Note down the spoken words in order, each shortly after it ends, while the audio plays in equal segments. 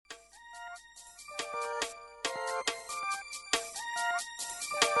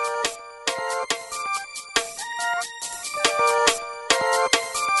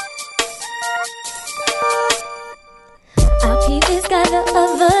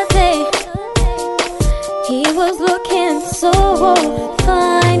so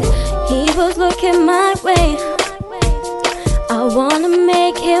fine. He was looking my way. I wanna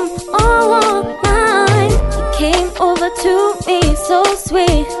make him all mine. He came over to me so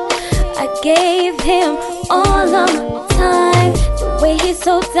sweet. I gave him all of my time. The way he's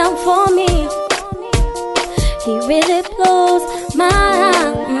so down for me, he really blows my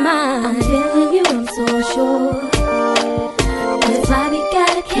mind. I'm feeling you, I'm so sure. That's why we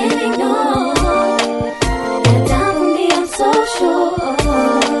gotta can't ignore. You're down for me, I'm so sure.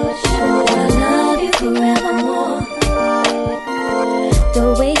 I love you forevermore. The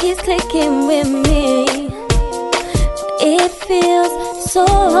way he's clicking with me, it feels so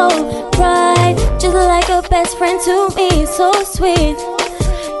right. Just like a best friend to me, so sweet.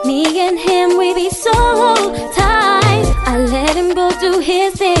 Me and him, we be so tight. I let him go do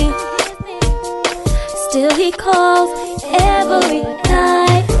his thing. Still he calls every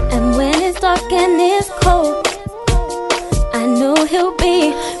night. And when it's dark and it's cold, I know he'll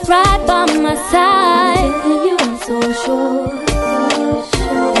be right by my side. And you, I'm so sure.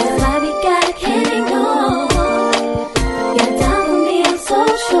 That's why we gotta can't ignore. You're down for me, I'm so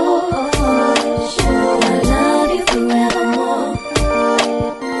sure. I love you forevermore.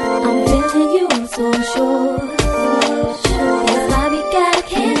 I'm feeling you, I'm so sure. That's why we gotta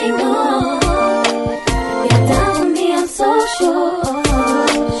can't ignore. You're down for me, I'm so sure. I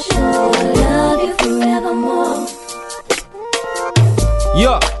love you forevermore.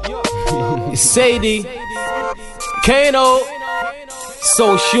 Yo, it's Sadie, Kano.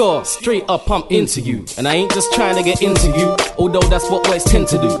 So sure, straight up I'm into you. And I ain't just trying to get into you, although that's what boys tend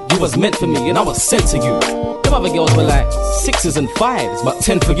to do. You was meant for me and I was sent to you. Them other girls were like 6s and 5s, but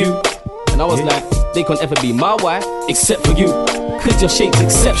 10 for you. And I was like, they couldn't ever be my wife, except for you. Cause your shape's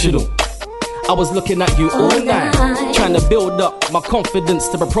exceptional. I was looking at you all night, trying to build up my confidence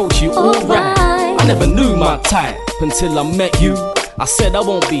to approach you all right. I never knew my type until I met you. I said I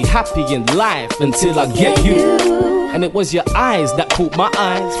won't be happy in life until I get you. And it was your eyes that caught my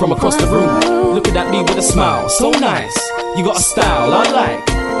eyes from across the room, looking at me with a smile, so nice. You got a style I like,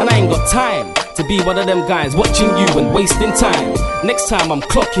 and I ain't got time to be one of them guys watching you and wasting time. Next time I'm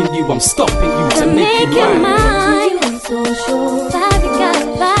clocking you, I'm stopping you to make you mine. I'm so sure. Why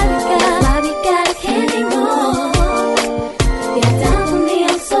we gotta can't ignore. You're down for me,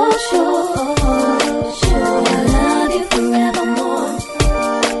 I'm so sure. I love you forevermore.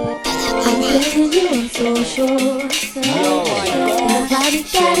 I'm feeling you, I'm so sure. Why we gotta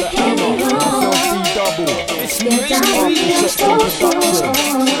can't ignore. You're down for me, I'm so sure.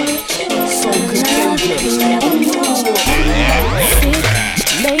 So contagious.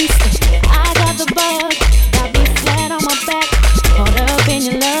 Laced, I got the bug, got me flat on my back, caught up in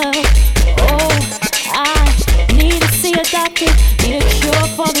your love. Oh, I need to see a doctor, need a cure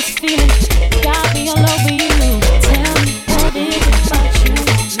for this feeling. Got me all over you. Tell me what it is about you.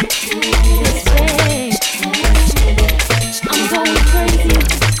 This way, I'm going crazy.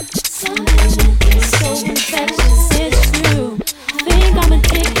 So infectious, it's true. Think I'm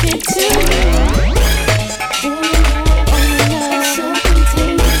addicted to you.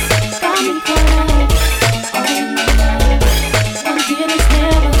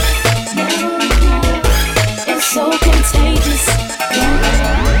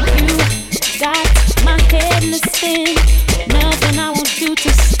 Nothing I won't do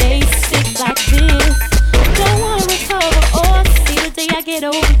to stay sick like this. Don't wanna recover or see the day I get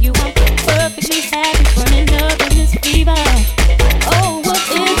over you. I'm perfectly happy, burning up in this fever. Oh, what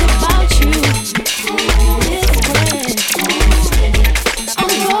is it about you? This way,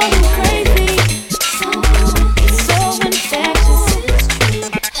 I'm going crazy, so infectious.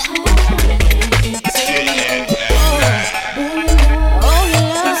 Oh, your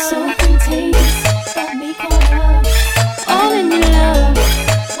love is so contagious. Got me caught up. All in your love.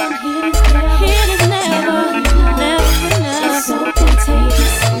 One hit is never, never enough. It's so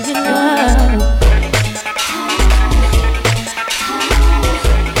contagious. Your love.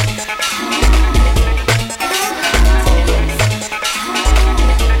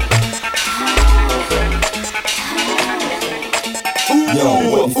 Yo,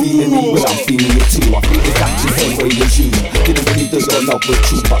 what you feeling me? Well, I'm feeling it too. I feel exactly the same way as you. Didn't really do your love with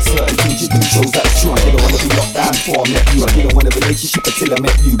truth, but certain things you do shows that's true. I didn't wanna be locked down before I met you. I didn't want a relationship until I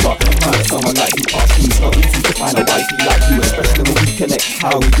met you, but finding someone like you past me, it's not easy to find a wifey like you, especially when we connect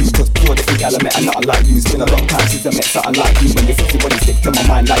how we do. Cause you're the big element and nothing like you. It's been a long time since I met something like you. When you're sexy, when you stick to my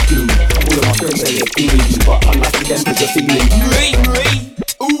mind like you. All of my friends say they're feeling you, but I'm like them cause you're feeling you.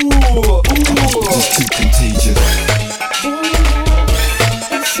 Ooh, it's too contagious.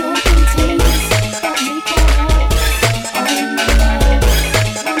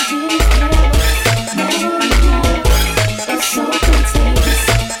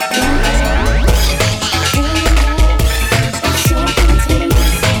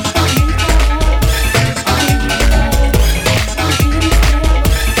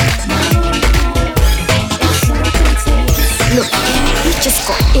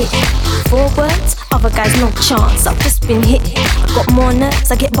 4 words, other guys no chance. I've just been hit. I got more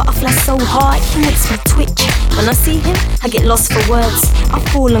nerves, I get butterflies so hard, he makes me twitch. When I see him, I get lost for words. I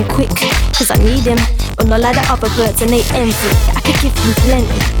fall on quick, cause I need him. But not like the other birds and they envy. I could give him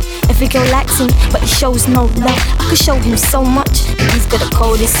plenty. Every girl likes him, but he shows no love. I could show him so much, but he's got the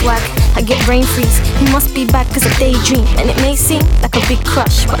coldest swag. I get brain freeze, he must be back cause I daydream. And it may seem like a big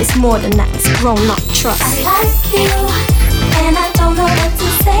crush, but it's more than that, it's grown up trust. I like you, and I don't know what to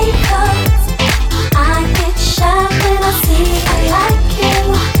say, cause I get shy when I see I like you.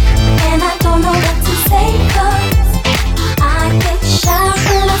 And I don't know what to say, cause I get shy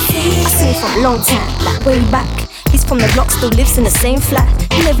when I see. I seen him from a long time, like way back. He's from the block, still lives in the same flat.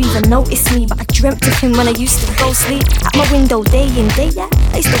 He never even noticed me, but I dreamt of him when I used to go sleep at my window day in, day out.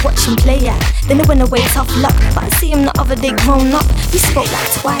 I used to watch him play out. Then it went away, tough luck. But I see him the other day grown up. We spoke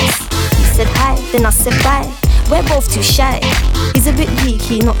like twice. He said hi, then I said bye. We're both too shy. He's a bit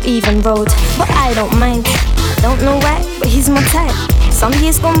geeky, not even road, but I don't mind. I don't know why, but he's my type. Some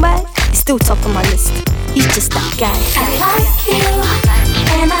years gone by, he's still top of my list. He's just that guy. I like you,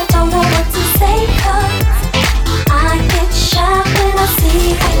 and I don't know what to say, cause I get shy when I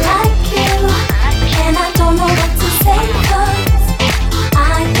see I like you. And I don't know what to say, cause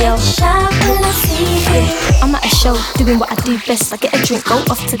I get shy when I see you. I'm at a show, doing what I do best. I get a drink, go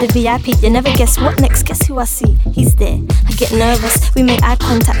off to the VIP. You never guess what next, guess who I see? He's there. I get nervous, we make eye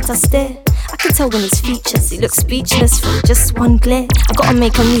contact, I stare. I can tell when his features, he looks speechless from just one glare. I gotta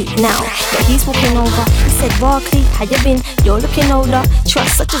make a move now, but he's walking over. He said, Barkley, how you been? You're looking older.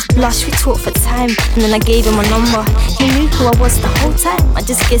 Trust, I just blushed, we talked for time. And then I gave him a number. He knew who I was the whole time. I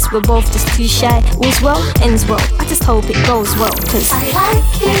just guess we're both just too shy. All's well, ends well. I just hope it goes well, cause I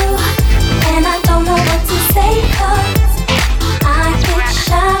like you, and I don't know what to say, cause I get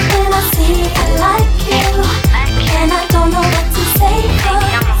shy when I see I like you. And I don't know what to say,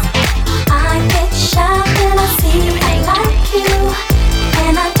 cause I get shy when I see I like you.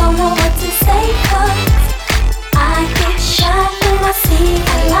 And I don't know what to say, cause I get shy when I see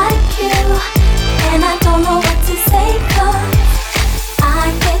I like you. And I don't know what to say, cause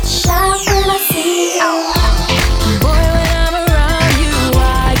I get shy when I see you. Boy, when I'm around you,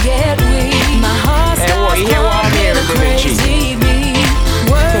 I get weak. My heart starts pumping a crazy beat.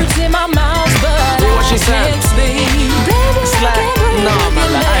 Words in my mouth, but I can't speak. Baby, I can't breathe if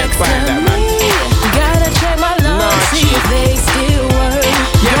you're next to me. Gotta check my lungs, see if they still work.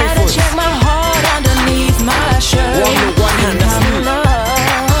 Gotta check my heart underneath my shirt. One hand, that's I'm in love.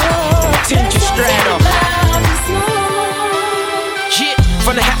 Tinge you straight up. Shit,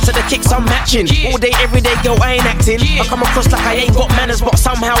 from the hat to the kicks I'm matching. All day, every day, girl, I ain't acting. I come across like I ain't got manners, but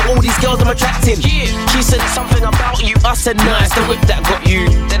somehow all these girls I'm attracting. She said something about you, I said nah, it's the whip that got you.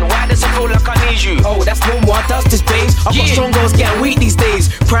 Then why does it feel like I need you? Oh, that's normal, I does this, babes. I got strong girls getting weak these days.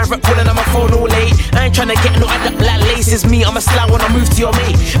 Private calling on my phone all late. I ain't tryna get no add up like laces. Me, I'm a slang when I move to your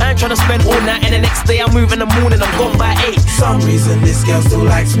mate. I ain't tryna spend all night and the next day I move in the morning, I'm gone by 8. Some reason this girl still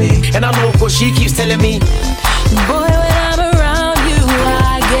likes me, and I know cause she keeps telling me, Boy, when I'm around you,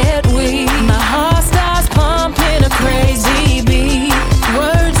 I get weak. My heart starts pumping a crazy beat.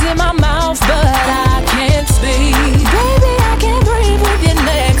 Words in my mouth, but I can't speak. Baby, I can't breathe with you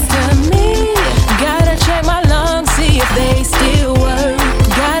next to me. Gotta check my lungs, see if they still work.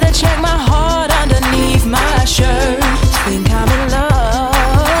 Gotta check my heart underneath my shirt. Think I'm in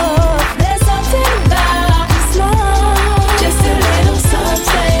love. There's something about this love. Just a little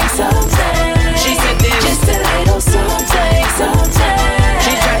something, something. she said this. Just a little something, something.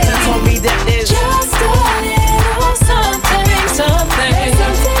 She tried to tell me that there's Just a little something, something. There's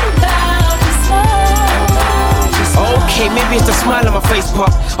something about this love. okay, maybe it's the smile on my face, but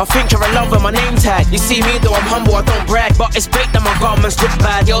I think you're in love with my name tag. You see me though, I'm humble, I don't brag, but it's baked that my garments look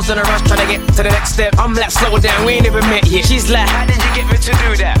bad. Girls in a rush trying to get to the next step. I'm like, slow down, we ain't even met yet. She's like, how did you get me to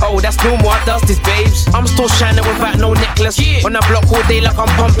do that? Oh, that's normal, I does this, babes. I'm still shining without no necklace. On the block all day like I'm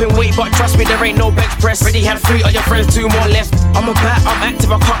pumping weight, but trust me, there ain't no bench press. Already had 3 of your friends, 2 more left. I'm about, I'm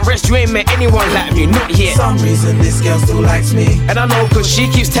active, I can't rest. You ain't met anyone like me, not yet. some reason this girl still likes me, And I know cause she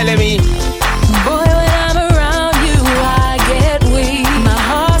keeps telling me, Boy, when I'm around you, I get weak. My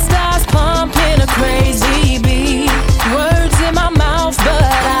heart starts pumping a crazy beat. Words in my mouth, but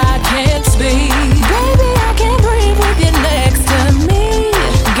I can't speak. Baby, I can't breathe with you next to me.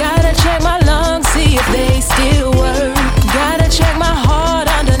 Gotta check my lungs, see if they still work. Gotta check my heart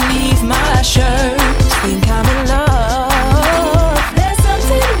underneath my shirt. Think I'm in love. There's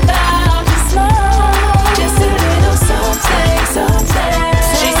something about this love. Just a little something, something.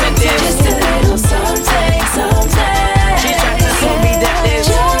 She said this. Just a little something.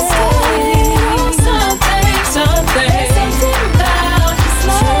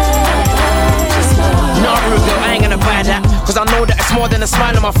 It's more than a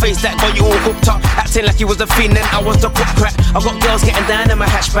smile on my face that got you all hooked up. Acting like you was the fiend and I was the cook crack. I got girls getting down in my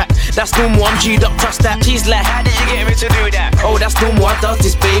hatchback. That's normal, I'm G'd up, trust that. She's like, how did you get me to do that? Oh, that's normal, I does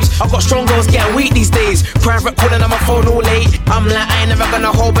this, babes. I got strong girls getting weak these days. Private calling on my phone all late. I'm like, I ain't never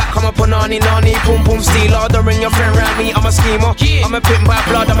gonna hold back. I'm a punani, nani, boom, boom, stealer. Don't bring your friend round me, I'm a schemer. I'm a pimp by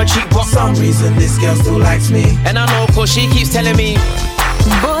blood, I'm a cheap pop. For some reason this girl still likes me. And I know, cause she keeps telling me,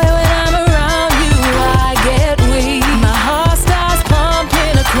 boy, when I'm around you, I get weak. My heart starts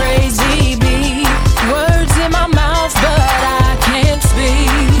pumping a crazy beat. Words in my mouth, but I can't speak.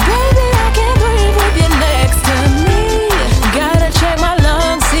 Baby, I can't breathe with you next to me. Gotta check my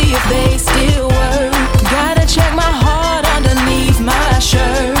lungs, see if they still work. Gotta check my heart underneath my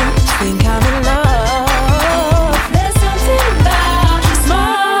shirt. Think I'm in love. There's something about you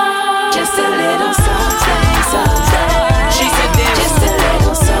smile. Just a little something, something. she said this. Just a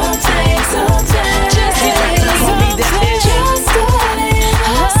little something, something. Just a little something, just a little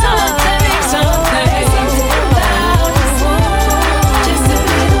something, something. About you smile. Just a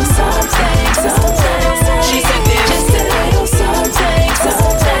little something, something. She said this. Just a little something,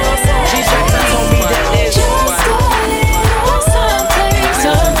 something. She tried to tell me that this. Just a little something,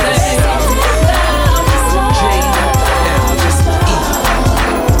 something. About you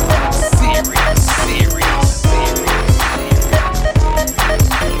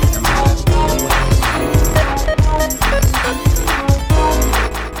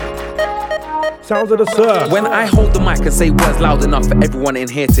Sounds of the surf. When I hold the mic and say words loud enough for everyone in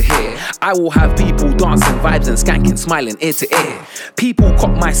here to hear, I will have people dancing, vibes and skanking, smiling ear to ear. People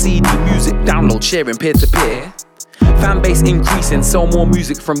cop my CD, music, download, sharing peer to peer. Fan base increasing, sell more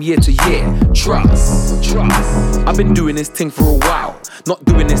music from year to year. Trust, trust. I've been doing this thing for a while. Not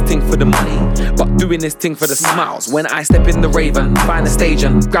doing this thing for the money, but doing this thing for the smiles. When I step in the rave and find a stage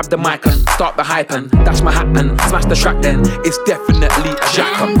and grab the mic and start the hype and dash my hat and smash the track, then it's definitely a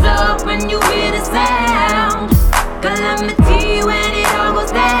jack up. Hands up when you hear the sound. Calamity when it all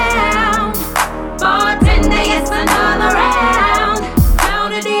goes down. Bartender, yes, another round. Now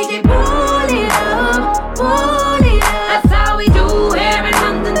the DJ pull it up, pull it up. That's how we do here in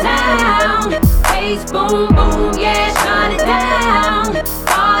London town. Bass boom boom, yeah, shut it down.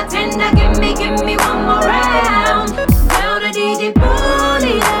 Bartender, give me one more round. Now the DJ pull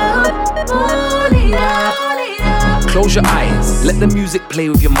it up, pull it up, pull it up. Close your eyes, let the music play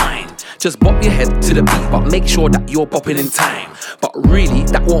with your mind. Just bop your head to the beat, but make sure that you're bopping in time. But really,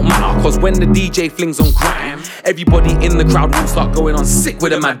 that won't matter, cause when the DJ flings on grime, everybody in the crowd will start going on sick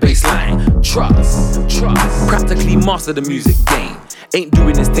with a mad bass line. Trust, trust, practically master the music game. Ain't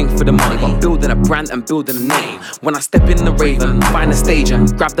doing this thing for the money, but building a brand and building a name. When I step in the rave and find a stage and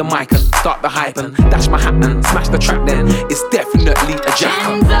grab the mic and start the hype and dash my hat and smash the track, then it's definitely a jack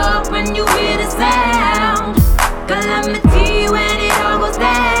up. Hands up when you hear the sound. Calamity when it all goes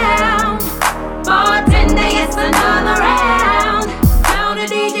down. Bartender, yes, another round. Now the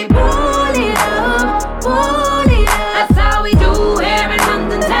DJ pull it up, pull it up. That's how we do here in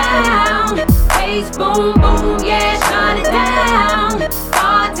London town. Bass boom boom, yeah, shut it down.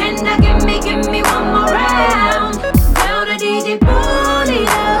 Bartender, give me one more round. Now the DJ pull it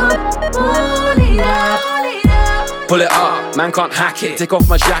up, pull it up, pull it up. Pull it up, man can't hack it. Take off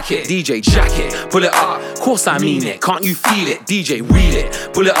my jacket, DJ jacket. Pull it up, course I mean it. Can't you feel it? DJ wheel it.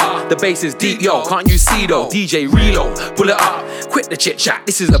 Pull it up, the bass is deep, yo. Can't you see though? DJ reload. Pull it up, quit the chit chat.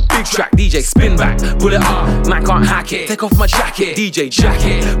 This is a big track. DJ spin back. Pull it up, man can't hack it. Take off my jacket, DJ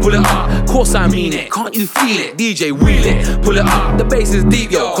jacket. Pull it up, course I mean it. Can't you feel it? DJ wheel it. Pull it up, the bass is deep,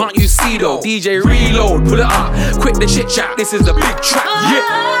 yo. Can't you see though? DJ reload. Pull it up, quit the chit chat. This is a big track.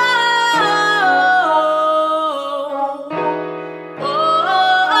 Yeah.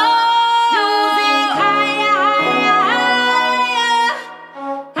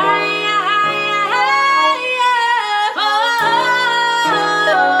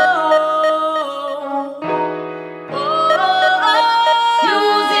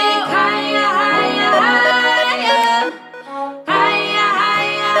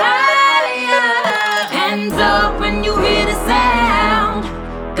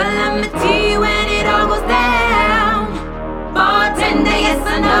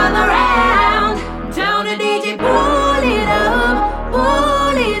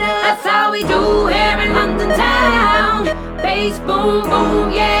 Boom,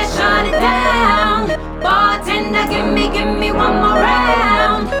 boom, yeah, shut it down. Bartender, give me one more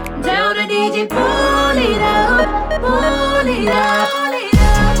round. Tell the DJ, pull it up, pull it up, pull it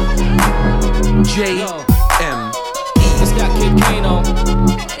up. J.M. It's that kid Kano.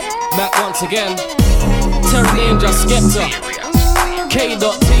 Back once again. Terry Danger, Skepta. K.T.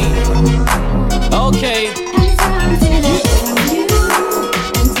 Okay.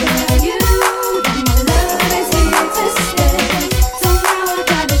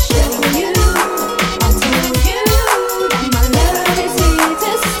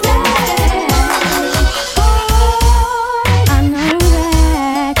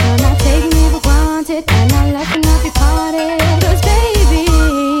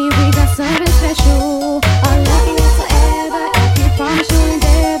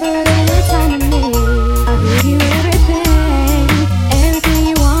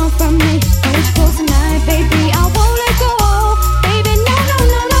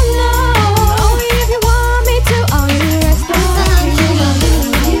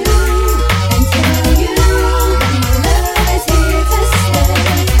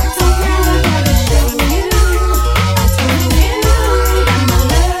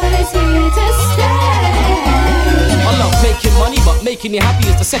 making you happy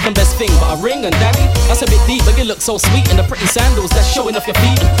is the second best thing. But a ring and daddy, that's a bit deep. But you look so sweet in the pretty sandals that's showing off your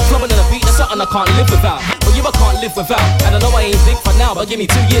feet. And clubbing on the beat, that's something I can't live without. But you I can't live without. And I know I ain't big for now, but give me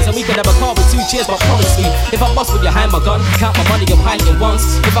 2 years and we can have a car with 2 chairs. But promise me, if I bust with your hand, my gun, count my money and pile it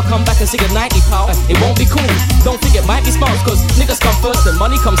once. If I come back and sing a 90 pound, it won't be cool. Don't think it might be smart, cause niggas come first and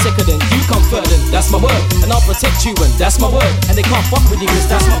money comes second and you come third. And that's my word, and I'll protect you and that's my word. And they can't fuck with you cause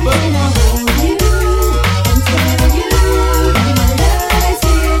that's my word. And I'll hold you and tell you that my love is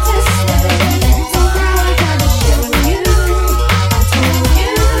here to stay. So now I gotta show you. I told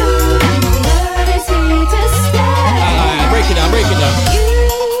you that my love is here to stay. Break it down, break it down.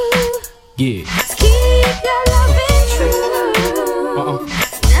 You Yeah. keep your loving true.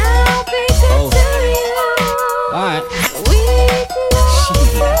 Now be good to you. Alright.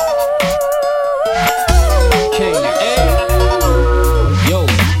 Sweet love. K.A. Yo.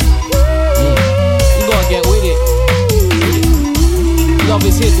 You gotta get with it. Love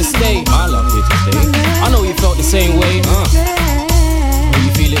is here to stay. My love here to stay. I know you felt the same way. And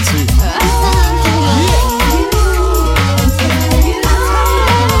you feel it too.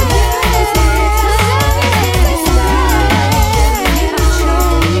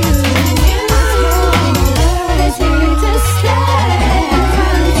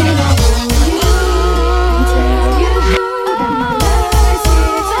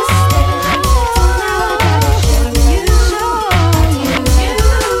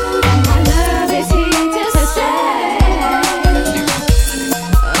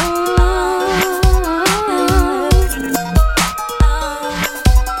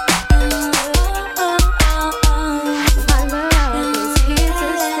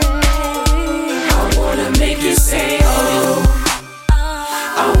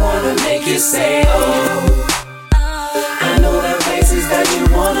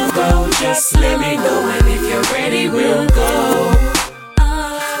 Just let me know, and if you're ready, we'll go.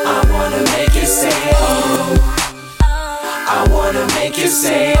 I wanna make you say oh. I wanna make you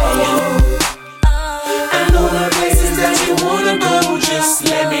say oh. I know the places that you wanna go. Just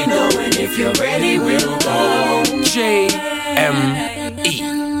let me know, and if you're ready, we'll go. J.M.E.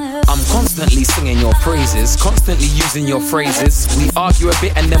 I'm constantly singing your praises, constantly using your phrases. We argue a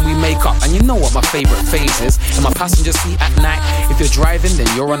bit and then we make up. And you know what my favorite phase is. In my passenger seat at night, if you're driving, then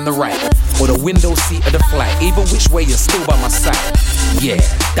you're on the right, or the window seat of the flight. Either which way, you're still by my side. Yeah,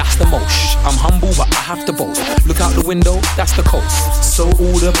 that's the most. I'm humble, but I have to boast. Look out the window, that's the coast. So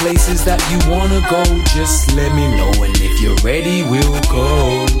all the places that you wanna go, just let me know, and if you're ready, we'll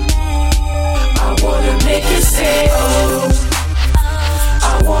go. I wanna make you say oh.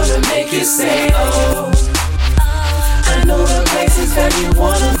 I wanna make you say oh. I know the places that you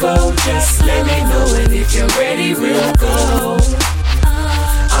wanna go. Just let me know, and if you're ready, we'll go.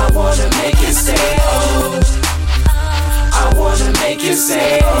 I wanna make you say oh. I wanna make you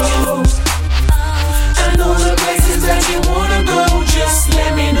say oh. I know the places that you wanna go. Just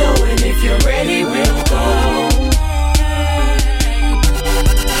let me know, and if you're ready, we'll go.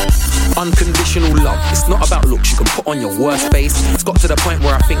 Unconditional love, it's not about looks you can put on your worst face. It's got to the point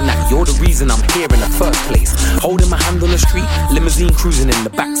where I think that you're the reason I'm here in the first place. Holding my hand on the street, limousine cruising in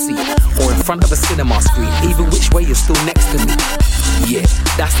the backseat, or in front of a cinema screen. Either which way, you're still next to me. Yeah,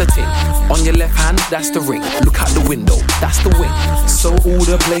 that's the thing. On your left hand, that's the ring. Look out the window, that's the wing. So all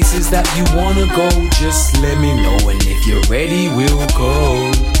the places that you wanna go, just let me know, and if you're ready, we'll go.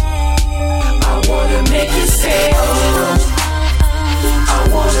 I wanna make you say oh. I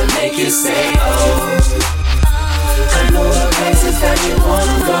wanna make you say oh. I know the places that you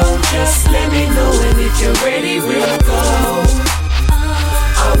wanna go. Just let me know, and if you're ready, we'll go.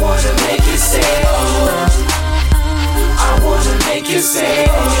 I wanna make you say oh. I wanna make you say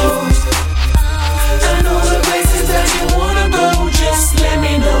oh. I know the places that you wanna go. Just let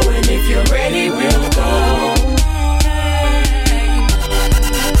me know, and if you're ready, we'll go.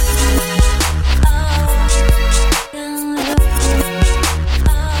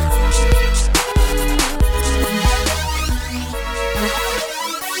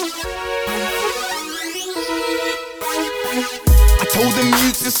 Told them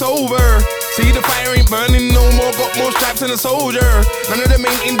youths it's over. See the fire ain't burning no more. Got more stripes than a soldier. None of them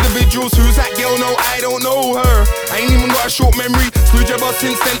ain't individuals. Who's that girl? No, I don't know her. I ain't even got a short memory. Screwed your boss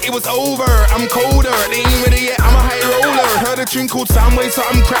since then, it was over. I'm colder, they ain't ready yet. I'm a high roller. Heard a tune called Soundwave, so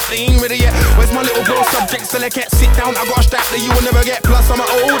I'm crap, they ain't ready yet. Where's my little bro subject? Still I can't sit down. I got a strap that you will never get. Plus I'm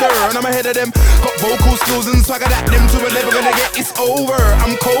older and I'm ahead of them. Got vocal skills and swagger that them two are never gonna get. It's over.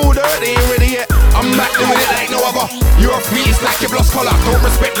 I'm colder, they ain't ready yet. I'm back doing it like no other. You're free, it's like you've lost color. Don't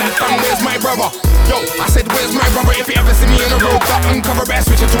respect that thing, where's my brother? Yo, I said where's where's my brother? If you ever see me on the road, got uncover best,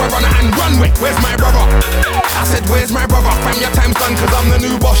 switch it to a runner and run with. Where's my brother? I said, where's my brother? Fam, your time's done, cause I'm the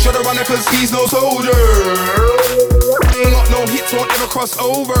new boss. Should've runner, cause he's no soldier. Ain't got no hits, won't ever cross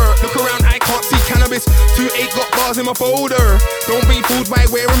over. Look around, I can't see cannabis. 2-8 got bars in my folder. Don't be fooled by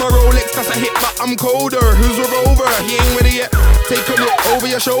wearing my Rolex, that's a hit, but I'm colder. Who's revolver? He ain't ready yet. Take a look over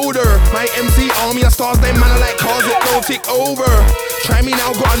your shoulder. My MC army of stars, them man are like cars that don't tick over. Try me now,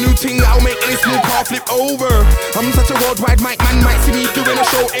 got a new thing that'll make any small car flip over. I'm such a worldwide mic man, might see me doing a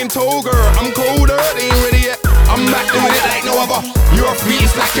show in Toga. I'm colder, they ain't ready yet. I'm back doing it like no other. You're a free,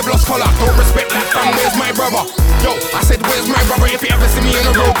 it's like you've lost color. Don't respect that fam, where's my brother? Yo, I said, where's my brother? If you ever see me on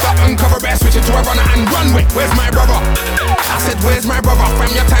the road, got uncover best, switch it to a runner and run with. Where's my brother? I said, where's my brother? Fam,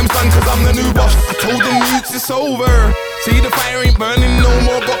 your time's done, cause I'm the new boss. I told them youths it's over. See the fire ain't burning no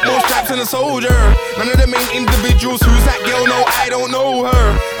more, got more stripes than a soldier. None of the main individuals, who's that girl? No, I don't know her.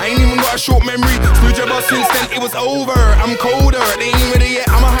 I ain't even got a short memory, screwed your boss since then, it was over. I'm colder, they ain't ready yet,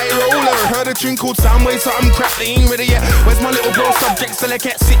 I'm a high roller. Heard a tune called Soundwave, something crap, they ain't ready yet. Where's my little bro subject, select,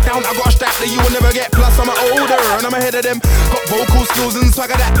 sit down, I got a strap that you will never get. Plus I'm older, and I'm ahead of them. Got vocal skills and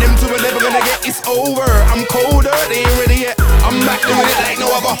swagger that them two are never gonna get, it's over. I'm colder, they ain't ready yet, I'm back doing it like no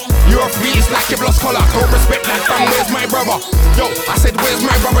other. You're a free, it's like you've lost color. Don't respect that fam, where's my brother? Yo, I said, where's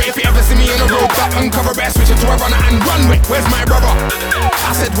my brother? If you ever see me on the road, got uncover best, switch it to a runner and run with. Where's my brother?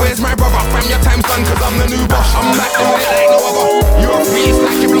 I said, where's my brother? Fam, your time's done, cause I'm the new boss. I'm back doing it like no other. You're a free, it's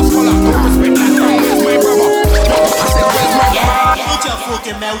like you've lost color. Don't respect that fam, where's my brother? Yo, I said, where's my brother? Put your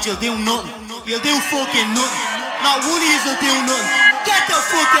fucking mouth, you'll do nothing. You'll do fucking nothing. Now Woolies will do nothing. Get the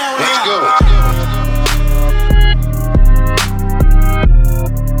fuck out of here. Let's go.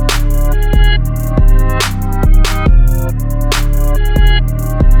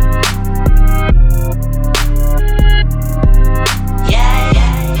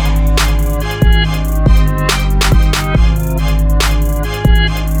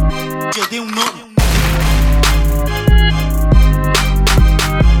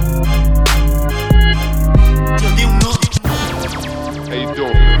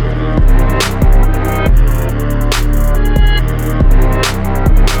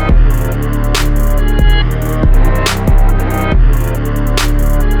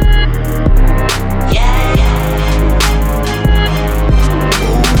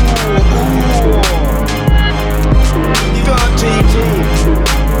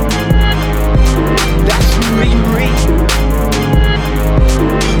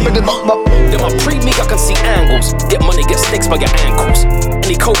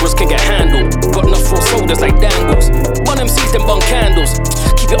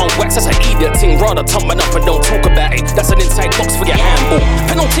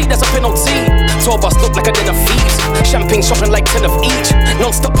 Shopping like 10 of each,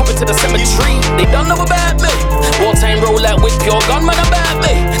 non-stop popping to the cemetery. They don't know about me. Wartime roll out with pure gunman about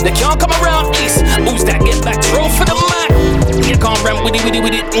me. They can't come around east. Who's that? Get back, throw for the mic. You can't rant with it.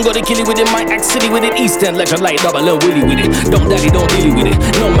 I'm gonna kill it with it. Might act silly with it. East End legend like double and willy with it. Don't daddy, don't dilly with it.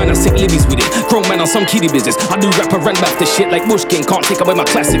 No man, I sick libbies with it. Grown man on some kiddie business. I do rap and run back the shit like Bush King. Can't take away my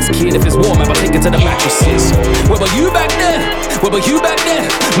classics, kid. If it's warm, I'll take it to the mattresses. Where were you back then? Where were you back then?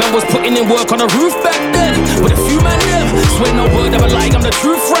 Man was putting in work on the roof back then. With a few man there. Swear no word of a lie, I'm the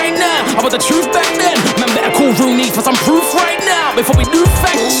truth right now. I was the truth back then. Man better call Rooney for some proof right now before we do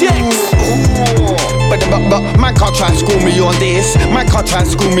fact checks. But man can't try and school me on this. Man can't try and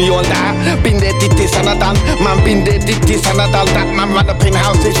school me on that. Been there, did this and I done. Man been there, did this and I done that. Man run up in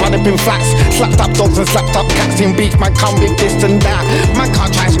houses, run up in flats. Slapped up dogs and slapped up cats in beef. Man come with this and that. Man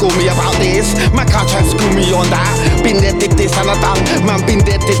can't try and school me about this. Man can't try and school me on that. Been there, did this and I done. Man been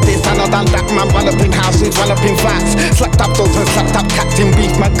there, did this and I done that. Man run up in houses, run up in flats. Slapped up dogs and slapped up cats in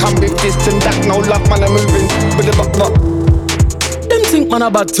beef. Man come with this and that. No love, man, I'm moving. Them think man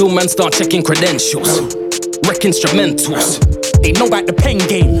about till man start checking credentials. Wreck instrumentals. They know about the pen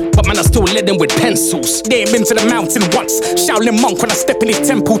game, but man I still led them with pencils. They ain't been to the mountain once. Shaolin monk when I step in his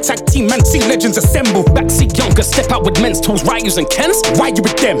temple. Tag team man, see legends assemble. Backseat younger, step out with men's tools. Ryus and Kens, why you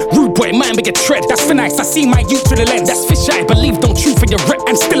with them? Rude boy, man bigger tread. That's for nice, I see my youth through the lens. That's fish eye, believe don't true for your rep.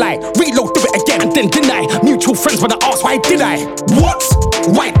 And still I reload, do it again and then deny. Mutual friends when I ask why did I? What?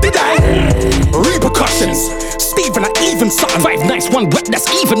 Why did I? Repercussions. Steven, I even something. 5 nights, 1 wet, that's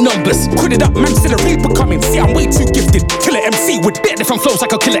even numbers. Put it up, man, still a reaper coming. See, I'm way too gifted. Killer MC with bit different flows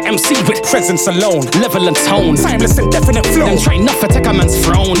like a killer MC with presence alone, level and tone, timeless and definite flow. Them try not for take a man's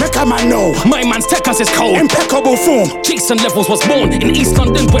throne. Make a man know. My man's tech us is cold. Impeccable form. Jason Levels was born in East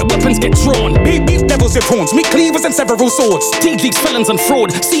London where weapons get drawn. Beef devils with horns, meet cleavers and several swords. T-Leagues, felons and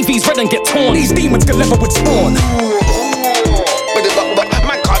fraud. CVs red and get torn. These demons can level with spawn.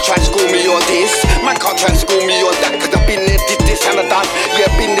 Man can't try to school me on this. Man can't try and school me on that, cause I've been there, did this and I done.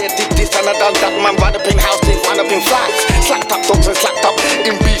 Yeah, been there, did this and I done that. Man, run up in houses, run up in flats. Slapped up dogs and slapped up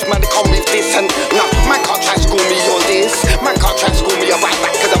in beef, man, they come with this and nah. Man can't try and school me on this. Man can't try and school me on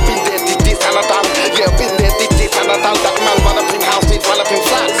that, cause I've been there, did this and I done. Yeah, been there, did this and I done that. Man, run up in houses, run up in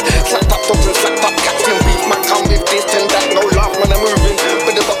flats. Slapped up dogs and slapped up cats in beef, man, come with this and that. No laugh when I'm moving,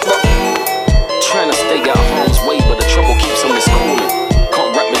 but the trying to stay out of harm's way, but the trouble keeps on miscalling.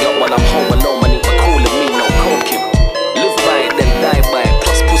 Can't wrap me up while I'm home alone, man, ain't calling me no coking. Live by it, then die by it,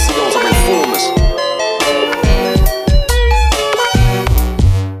 plus pussy those are informers.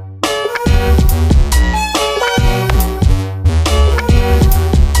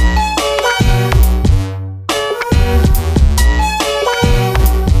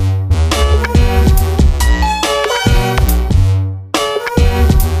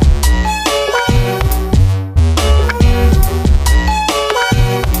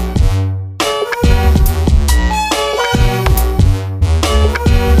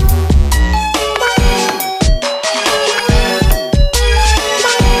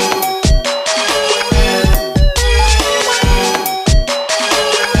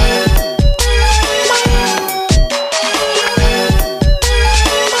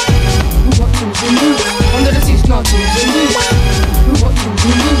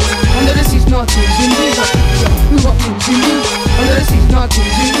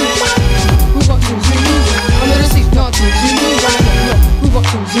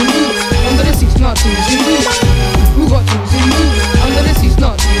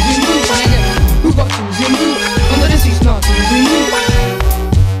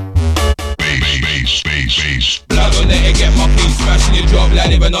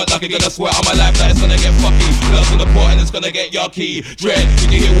 Gonna swear on my life that it's gonna get fucky. Love to the port and it's gonna get yucky. Dread,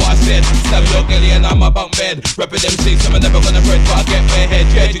 did you hear what I said? Stab your gilly and I'm a bunk bed. Rapping them six, I'm never gonna break, but I get my head.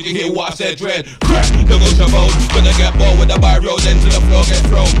 Yeah, did you hear what I said? Dread, crack, the ghost of old. Gonna get bored with the biro, then to the floor get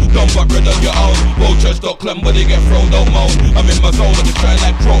thrown. Don't fuck rid on your own. Vultures don't climb, but they get thrown, don't moan. I'm in my zone, I just try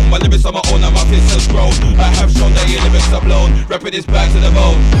like chrome. My lyrics on my own and my fist has grown. I have shown that your lyrics are blown. Rapping this back to the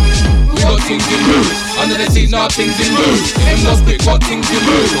bone. We got things in moves. Under the seat, now things in moves. Them no spit, got things in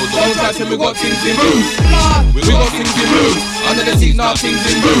moves. Don't try to me, got things in moves. We got things in moves. Under the seat, now things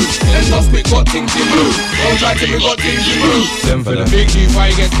in moves. Them no spit, got things in moves. Don't try to me, got things in moves. Them for the big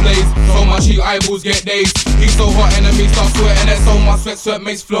G5 gets blazed. So much heat, eyeballs get dazed. He's so hot, enemies start sweating. There's so much sweat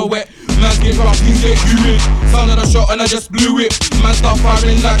makes flow wet. Man's get rough, things get humid. Sound of the shot and I just blew it. Man start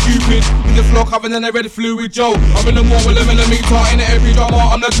firing like Cupid. In the floor covered in a red fluid, Joe. I'm in the war with a millimeter. In every drama,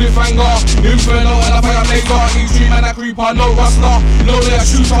 I'm the cliffhanger. Inferno and I fire laser. Each dream and I creeper, no rustler. No that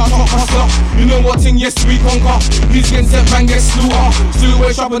shooter, top hustler. You know what thing, yes we conquer. He's getting set, man get slaughter. Still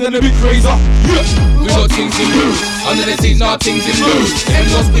way sharper than a big razor. Yeah. We got things in moves. Under the seat, now things in moves. Them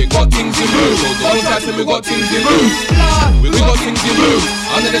no spit, got things in moves. Don't try to me, got things in moves. We got things in moves.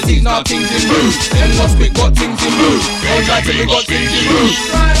 Under the seat, now things in moves. Them no spit, got things in moves. Don't try to me, got things in moves.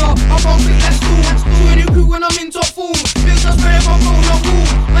 Rider, I don't think that's cool. Doing a crew when I'm in top form. Bills are spread if I phone no cool.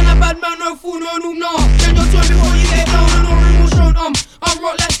 Man a bad man, no fool, no noob, nah. Then your toy before you get down and no ring will shown. I'm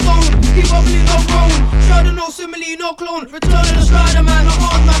rock like stone. Keep bubbling, no grown. Strider, no simile, no clone. Return of the strider, man, a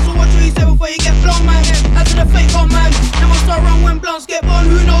hard man. So watch what you say before you get blown, man. Add to the fake on, man. Never start run when blunts get burned.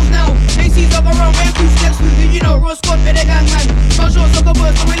 Who knows now? AC's up around where who's gets who. You know, Ross Scott, better gang, man. Gunshot, sucker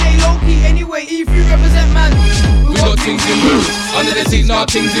birds, so we lay low key. Anyway, E3 represent, man. We got things in moves. Under the seat, now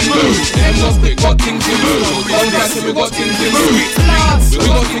things in moves. Them no spit, got things in moves. Don't try to we got things in moves. We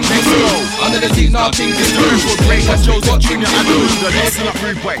got things in moves. Under the seat, now things in moves. Break us, Joe's got things in moves.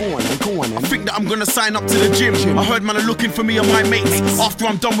 I think that I'm gonna sign up to the gym. I heard man are looking for me and my mates. After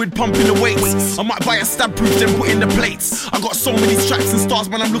I'm done with pumping the weights, I might buy a stab proof, then put in the plates. I got so many tracks and stars,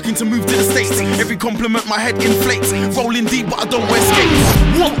 man, I'm looking to move to the States. Every compliment my head inflates. Rolling deep, but I don't wear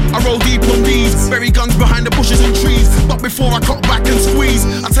skates. What? I roll deep on these. Bury guns behind the bushes and trees. But before I cut back and squeeze,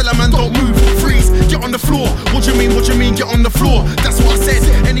 I tell a man don't move, freeze, get on the floor. What you mean, get on the floor? That's what I said.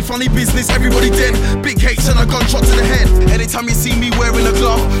 Any funny business, everybody dead. Big H and a gunshot to the head. Anytime you see me wearing a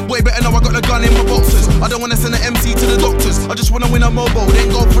glove, way better know I got a gun in my boxers. I don't wanna send an MC to the doctors. I just wanna win a mobile, then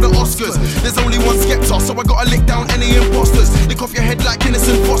go for the Oscars. There's only one Skepta, so I gotta lick down any imposters. Lick off your head like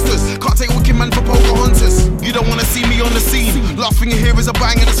innocent fosters. Can't take wicked man for Pocahontas. You don't wanna see me on the scene. Last thing you hear is a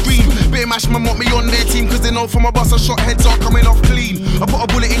bang and a scream. Beer mash man want me on their team, cause they know from a bus I shot heads are coming off clean. I put a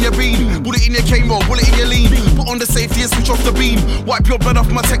bullet in your beam, bullet in your cane roll, bullet in your lean. Put on the safety and switch off the beam. Wipe your blood off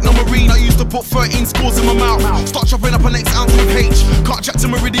my Techno Marine. I used to put 13 scores in my mouth. Start chopping up an next ounce with H. Can't Start chat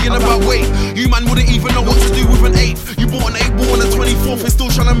to Meridian about weight. You man wouldn't even know what to do with an 8th. You bought an 8 ball on the 24th and still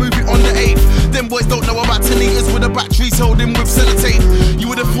trying to move it on the 8th. Them boys don't know about 10 liters with the batteries held in with sellotape. You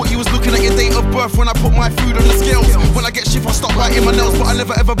would have thought you was looking at your date of birth when I put my food on the scales. When I get shift I stop biting my nails, but I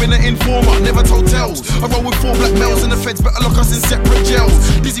never ever been an informer, never told tales. I roll with 4 black males and the feds better lock us in separate jails.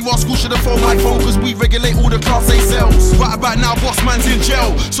 Dizzy while school should have phoned my phone cause we regulate all the class A cells. Right about now boss man's in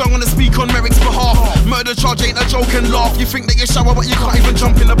jail, so I'm gonna speak on Merrick's behalf. Murder charge ain't a joke and laugh. You think that you shower but you can't even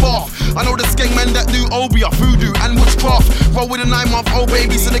jump in the bath. I know the skeng men that do obia, voodoo and witchcraft. Roll with a 9-month-old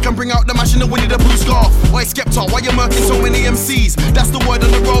baby so they can bring out the mash in the Winnie the Pooh scarf. Why Skepta, why you murking so many MCs? That's the word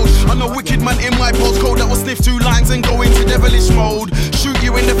on the road. I know wicked man in my postcode that will sniff 2 lines and go into devilish mode. Shoot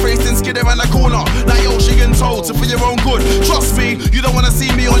you in the face then skid around the corner like Yoshi and Toad. So for your own good, trust me, you don't wanna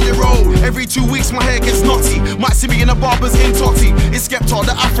see me on your road. Every 2 weeks my hair gets knotty. Might see me in a barber's in Totty. It's Skepta,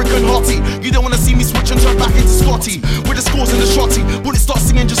 the African hottie. You don't wanna see me switch and turn back into Scotty. With the scores and the shotty, bullets start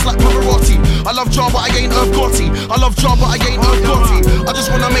singing just like Pavarotti. I love Jar but I ain't Irv Gotti. I love Jar but I ain't Irv Gotti. I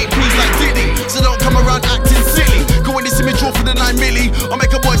just wanna make peace like Diddy, so don't come around acting silly. Go in this image draw for the 9 milli. I'll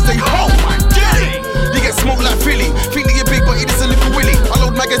make a boy say, oh my Diddy. You get smoked like Philly. Think that you're big but you're just a little willy. I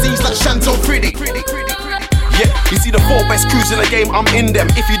load magazines like Chantal Friddy. Yeah, you see the 4 best crews in the game, I'm in them.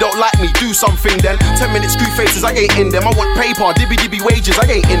 If you don't like me, do something then. 10-minute screw faces, I ain't in them. I want paper, dibby wages, I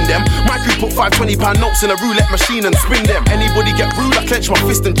ain't in them. My crew put 5 £20 notes in a roulette machine and spin them. Anybody get rude, I clench my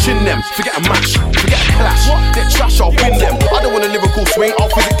fist and chin them. Forget a match, forget a clash. They're trash, I'll win them. I don't want a lyrical swing, I'll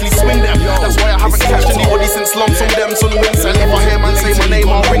physically spin them. That's why I haven't catched anybody since lumps on them, son wins. And if I hear man say my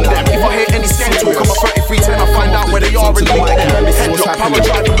name, I'll ring them. If I hear any skin talk, I'm a 3310, I find out where they are and link them. Head drop, power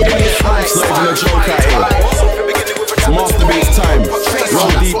drive, Sliding a joke at it. Master Beats time,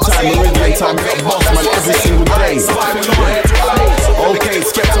 Roll Deep time, Meridian time. We got boss man every single day. Okay,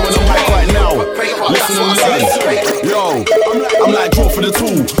 Skepta on the mic right now. Listen and learn. Yo, I'm like draw for the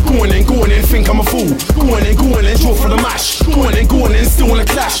tool. Go on and think I'm a fool. Go on and draw for the mash. Go on and still wanna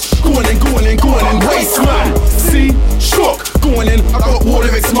clash. Go on and waste man. See, shook. Go on in, I got war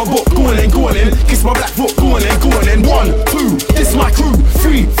lyrics in my book. Go on in, kiss my black foot. Go on in. 1, 2, this my crew.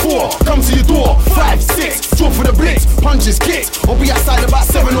 3, 4, come to your door. 5, 6, draw for the blitz. Punches, kicks, I'll be outside about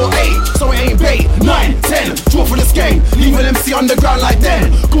 7 or 8. So it ain't bait. 9, 10, draw for this game. Leave an MC underground like them.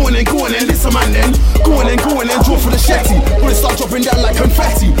 Go on in, listen man then. Go on in, draw for the shetty. Bullets start dropping down like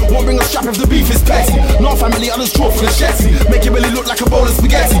confetti. Won't bring a strap if the beef is petty. No family, I just draw for the shetty. Make your belly look like a bowl of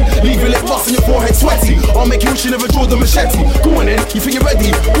spaghetti. Leave your lip gloss and your forehead sweaty. I'll make you wish you never draw the machete. Go on in, you think you're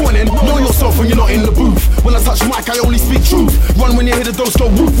ready? Go on in, know yourself when you're not in the booth. When I touch mic, I only speak truth. Run when you hear the dose go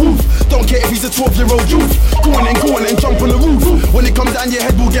woof woof. Don't care if he's a 12-year-old youth. Go on in, jump on the roof. When it comes down, your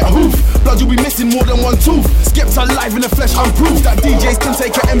head will get a hoof. Blood, you'll be missing more than 1 tooth. Skepta live in the flesh, I'm proof that DJs can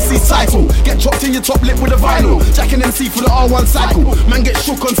take an MC title. Get chopped in your top lip with a vinyl. Jack and MC for the R1 cycle. Man get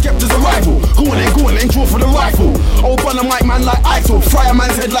shook on Skepta's arrival. Go on in, draw for the rifle. Open a mic man like Idol. Fry a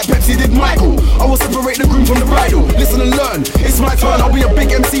man's head like Pepsi did Michael. I will separate the groom from the bridle. Listen and learn, it's my turn. I'll be a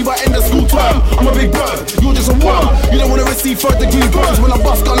big MC by end of school term. I'm a big bird, you're just a worm. You don't wanna receive 3rd-degree burns. When I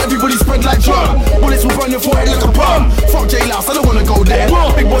bust gun, everybody spread like germ. Bullets will burn your forehead like a perm. Fuck J-Louse, I don't wanna go there.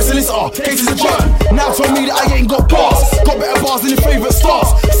 Big boy solicitor, cases adjourned. Now told me that I ain't got bars. Got better bars than your favourite stars.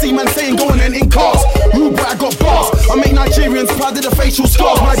 See man saying going in cars. Rude boy, I got bars. I make Nigerians proud of the facial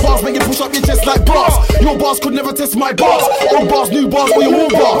scars. My bars make you push up your chest like bars. Your bars could never test my bars. Old bars, new bars, or your war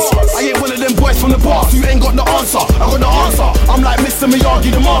bars. I ain't one of them boys from the bars. You ain't got the answer, I got the answer. I'm like Mr.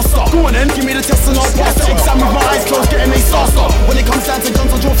 Miyagi, the master. Go on then, give me the test and I'll pass the exam with my eyes closed, getting a starter. When it comes down to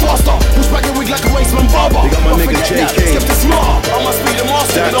guns, I draw faster. Push back your wig like a wasteman barber. You got my nigga JK. Skepta smart, I must be the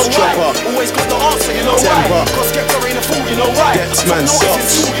master, you know right. Always got the answer, you know right. Cause Skepta ain't a fool, you know right. Gets man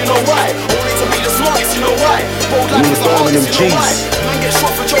sucks. You know right. Only to be the smartest, you know right. Bold like it's the hardest, you know right. Man get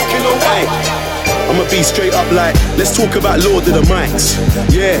shot for joke, you know right. I'ma be straight up like, let's talk about Lord of the Mics.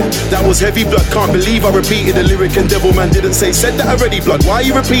 Yeah, that was heavy blood, can't believe I repeated the lyric and Devilman didn't say, said that already blood, why are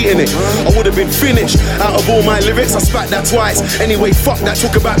you repeating it? I would've been finished, out of all my lyrics, I spat that twice. Anyway, fuck that,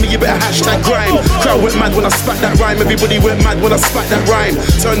 talk about me, you better hashtag grime. Crowd went mad when I spat that rhyme, everybody went mad when I spat that rhyme.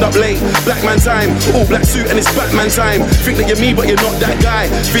 Turned up late, black man time, all black suit and it's Batman time. Think that you're me but you're not that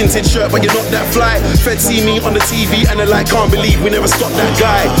guy, vintage shirt but you're not that fly. Fed see me on the TV and they're like, can't believe we never stopped that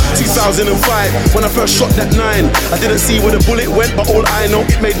guy. 2005, when I first shot that 9. I didn't see where the bullet went, but all I know,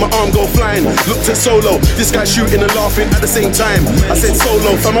 it made my arm go flying. Looked at Solo, this guy shooting and laughing at the same time. I said,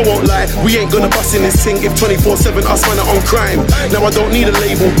 Solo, fam, I won't lie, we ain't gonna bust in this thing if 24/7 us man are on crime. Now I don't need a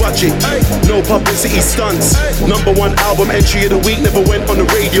label budget, no publicity stunts. Number 1 album entry of the week, never went on the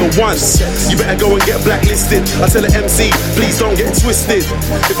radio once. You better go and get blacklisted. I tell the MC, please don't get twisted.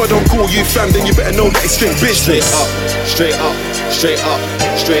 If I don't call you fam, then you better know that it's straight business. Straight up, straight up,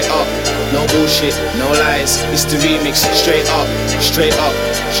 straight up. No bullshit, no lies. It's the remix. Straight up, straight up,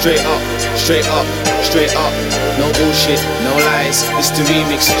 straight up, straight up, straight up. No bullshit, no lies. It's the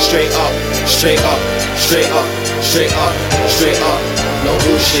remix. Straight up, straight up, straight up, straight up, straight up. No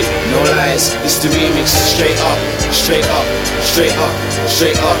bullshit, no lies. It's the remix. Straight up, straight up, straight up,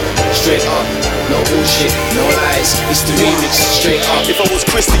 straight up, straight up. No bullshit, no lies. It's the remix. Straight up. If I was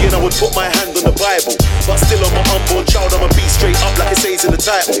Christian, I would put my hand on the Bible, but still I'm an unborn child. I'ma be straight up like it says in the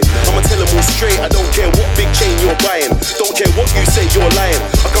title. I'ma tell them all straight. I don't care what big chain you're buying. Don't care what you say, you're lying.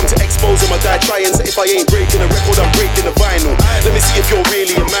 I come to expose them, I die trying. So if I ain't breaking a record, I'm breaking a vinyl. Let me see if you're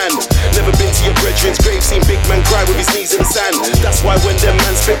really a man. Never been to your brethren's grave, seen big man cry with his knees in the sand. That's why when them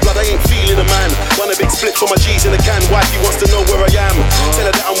man spit blood, I ain't feeling a man. Want a big split for my G's in a can. Wifey wants to know where I am. Tell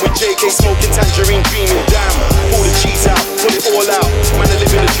her that I'm with JK, smoking tangerine, dreaming. Damn, pull the cheese out, pull it all out. Man, I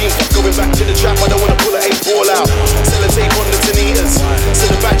live in a dream, going back to the trap. I don't wanna pull a 8 ball out. Sellotape on the Tanitas, so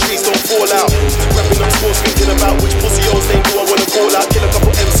the batteries don't fall out. Wrapping up sports, thinking about which pussy hoes name do I wanna call out. Kill a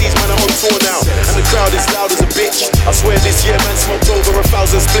couple MCs, man, I'm on tour now, and the crowd is loud as a bitch. I swear this year, man, smoked over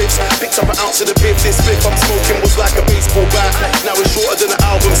 1,000 spliffs. Picked up an ounce of the biff. This spliff I'm smoking was like a baseball bat. Now it's shorter than an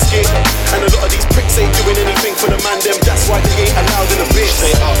album skit, and a lot of these pricks ain't doing anything for the man them. That's why they ain't allowed in the bitch.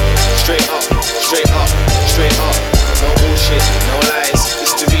 Straight up, straight up, straight up, straight up. No bullshit, no lies.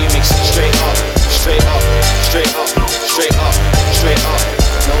 It's the remix. Straight up, straight up, straight up, straight up, straight up.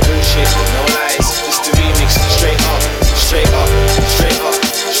 No bullshit, no lies. It's the remix. Straight up, straight up, straight up,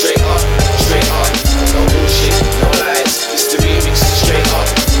 straight up, straight up. No bullshit, no lies. It's the remix. Straight up,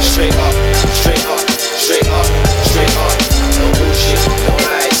 straight up, straight up, straight up, straight up. No bullshit, no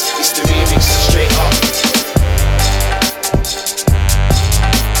lies. It's the remix. Straight up.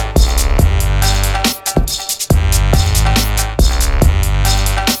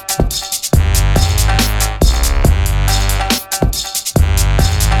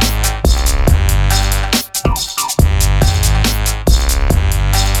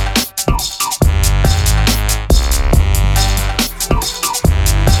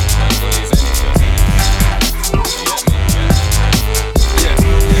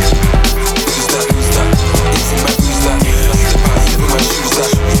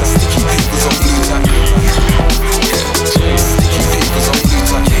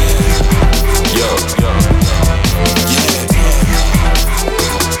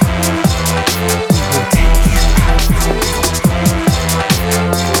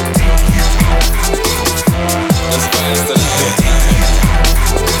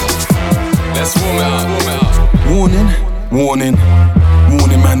 Warning,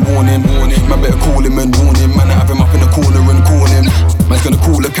 warning man, warning, warning. Man better call him and warn him. Man, I have him up in the corner and call him. Man's gonna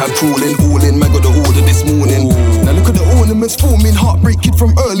call a cab crawling, all in. Man got the order this morning. Ooh. Now look at the ornaments forming. Heartbreak kid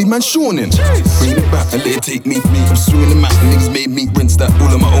from early, man shawning. Bring it back and let it take me. I'm suing the map, niggas made me rinse that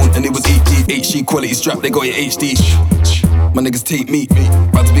all on my own. And it was 8D, HG quality strap, they got it HD. My niggas take me.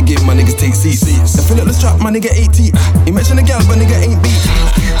 About to begin, my niggas take seats. And fill up the strap, my nigga 80. He mentioned the gal, but nigga ain't beat.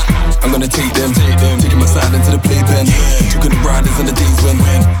 I'm gonna take them, taking my side into the playpen. Took the riders and the days when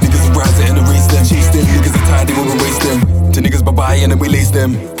niggas are rising and erase them. Chase them, niggas are tired, they won't waste them. To niggas bye-bye and then we lace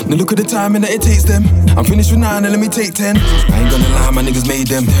them. Now look at the time and that it takes them. I'm finished with 9 and let me take 10. I ain't gonna lie, my niggas made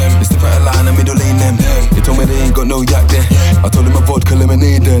them. They step out of line and middle lane them. They told me they ain't got no yak there. I told them a vodka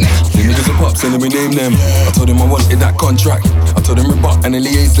lemonade then. The niggas are pops and then we name them. I told them I wanted that contract. I told them rebut and then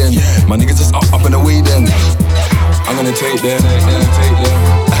liaise them. My niggas just up and away then. I'm gonna take them, take them.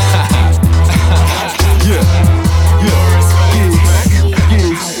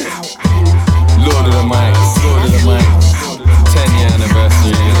 Lord of the mics, Lord of the mics. 10-year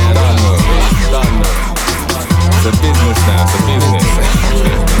anniversary, done though. It's a business now, it's a business.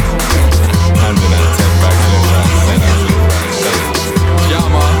 Handing out 10 bags of live send out live.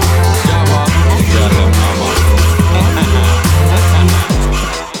 Yama,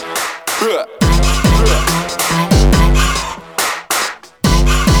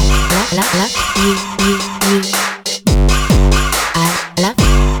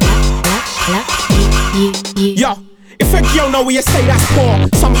 know when you say that's poor.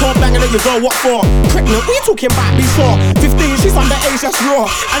 Some whore banging at your girl, what for? Pregnant, what you talking about before? 15, she's underage, that's raw.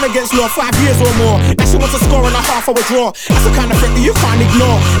 And against law, 5 years or more. Now she wants a score and a half of a draw. That's the kind of threat that you can't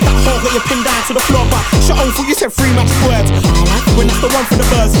ignore. That whore got you pinned down to the floor, but she own thought you said 3 magic words. When that's the one for the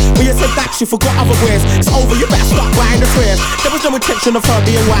birds. When you said that, she forgot other words. It's over, you better start buying the prayers. There was no intention of her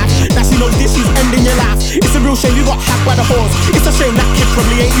being wife. Now she knows this, she's ending your life. It's a real shame you got hacked by the whores. It's a shame that kid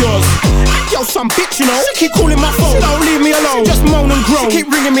probably ain't yours. Yo, some bitch, you know. She keep calling my phone. She don't leave me alone. She just moan and groan. She keep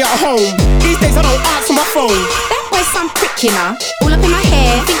ringing me at home. These days I don't answer my phone. That boy's some prick, you know. All up in my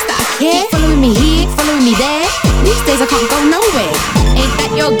hair. Thinks that I care. Keep following me here, following me there. These days I can't go nowhere. Ain't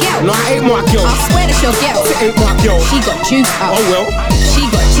that your girl? No, I ain't my girl. I swear that's your girl. It ain't my girl. She got juice up. Oh well. She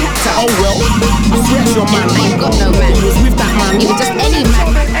got jacked up. Oh well. I swear it's your man. I ain't got no man. He was with that man. He was just any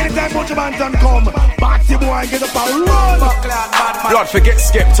man. Anytime bunch of man done come, party boy get up and run. Blood, forget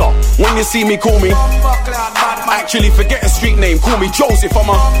Skepta. When you see me, call me. Actually, forget a street name. Call me Joseph. I'm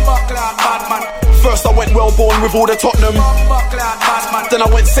a First I went Wellborn with all the Tottenham. Then I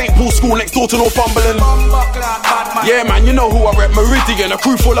went St. Paul's School next door to Northumberland. Yeah man, you know who I rep. Meridian, a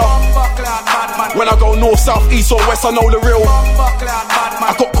crew full of. When I go north, south, east or west, I know the real.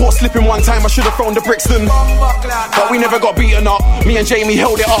 I got caught slipping one time, I should've thrown the Brixton. But we never got beaten up. Me and Jamie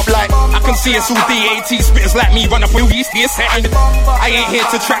held it up like. I can see it's all DAT spitters like me run up with East be a second. I ain't here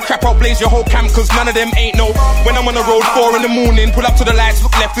to track crap, I'll blaze your whole camp, cause none of them ain't no. When I'm on the road 4 in the morning, pull up to the lights,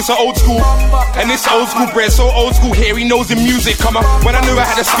 look left, it's an old school. And this old school bread, so old school here, he knows the music, come on. When I knew I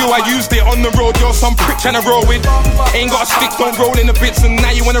had a skill, I used it on the road, you're some prick trying to roll with. Ain't got a stick, don't roll in the bits, and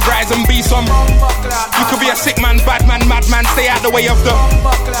now you wanna rise and be some. You could be a sick man, bad man, mad man, stay out the way of the.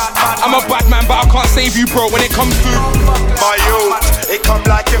 I'm a bad man, but I can't save you, bro, when it comes to my youth, it come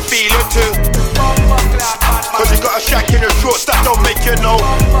like you feel it too. Cause you got a shack in your shorts that don't make you know.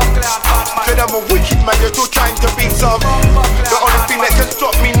 Then I'm a wicked man, you're still trying to beat some. The only thing that can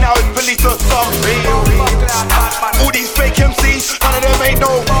stop me now is police or some. All these fake MCs, none of them ain't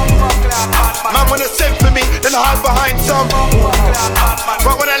no. Man wanna send for me, then hide behind some.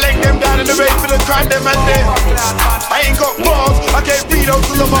 But when I lay them down in the rain for the crime, them and them, I ain't got balls, I can't read out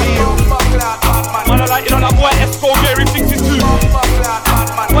to the money. Man, I like, you know that boy Esco, Gary thinks it's too.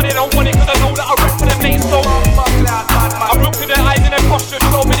 But they don't want it cause I know that I rep for them mates, so I look to their eyes and their posture,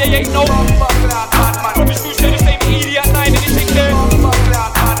 show me they ain't no. Probably still share the same idiot 9 and they think they're.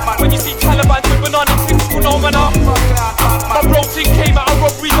 When you see Taliban with banana tips, phenomena. My bro thing came out of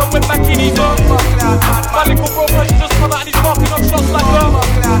robberies and went back in his my little bro person just come out and he's marking up shots like her.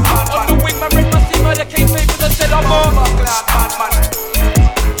 On the wing, my red must see murder came papers and said I'm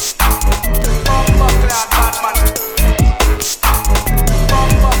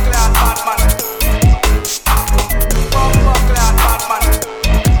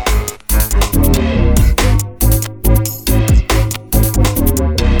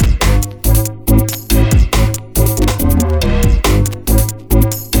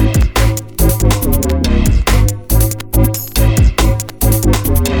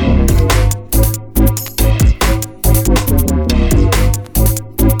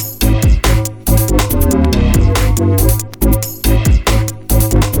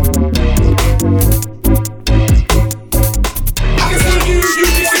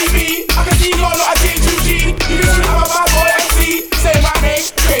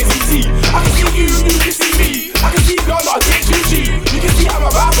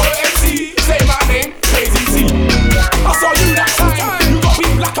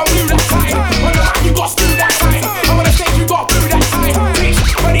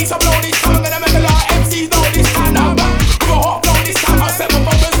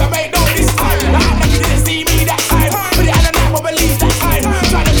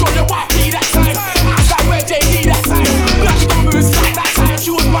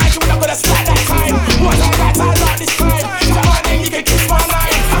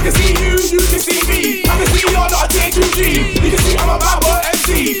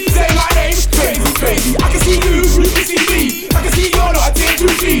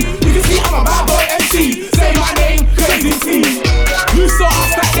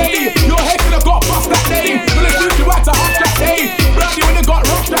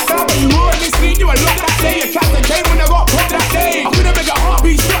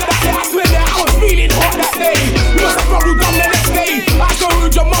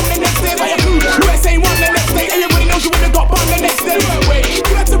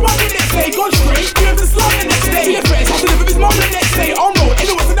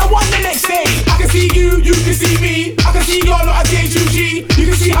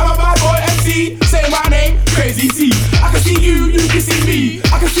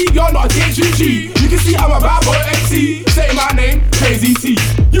see you're not J2G. You can see I'm a bad boy MC. Say my name, Crazy T.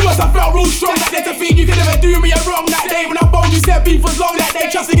 You must have felt real strong that day to think you could never do me a wrong that day. When I phoned you said beef was long that day.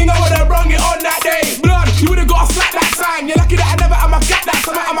 Just thinking I would've rung it on that day. Blood, you would've got a slap that time. You're lucky that I never had my gap that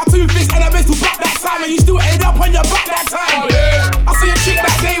time. I had my two-fist and I missed to back that time. And you still ended up on your back that time. Oh, yeah. I saw your chick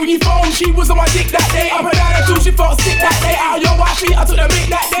that day when you phoned. She was on my dick that day. Up and down until she felt sick that day. Out of your wife feet, I took the mic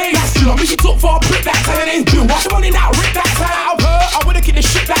that day. That's true, I mean she took for a prick that time. And it's Bill, watch the money now, Rick that time. Out of her, I would've kicked the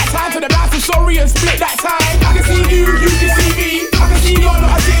shit that time. To the bounce of sorry and split that time. I can see you can see me. I can see you're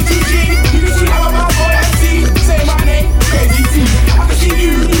not a J2G. You can see I'm a bad boy MC. Say my name, Crazy T. I can see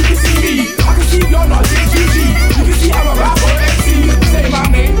you can see me. I can see you're not a J2G. You can see I'm a bad boy MC. Say my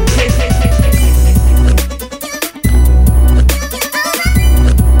name, Crazy T.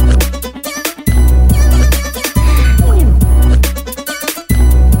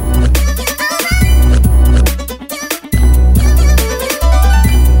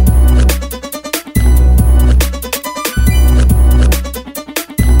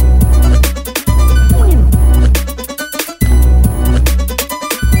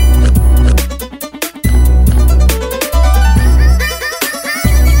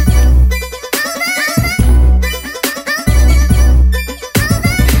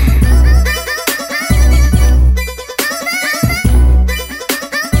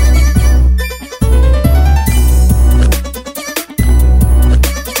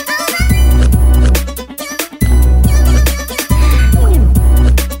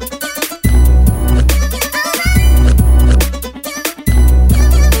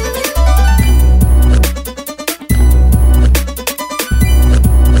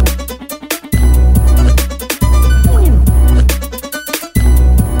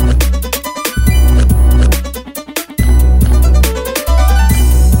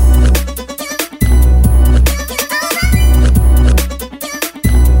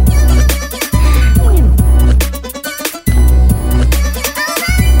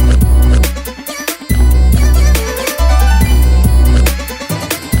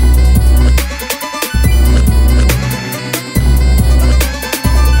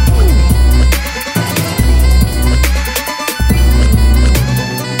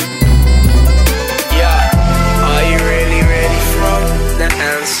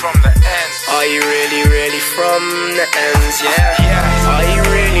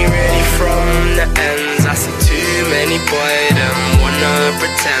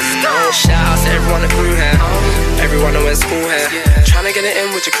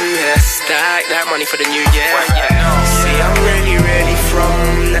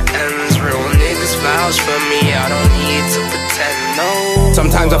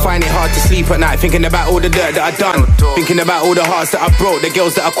 Thinking about all the dirt that I done. Thinking about all the hearts that I broke. The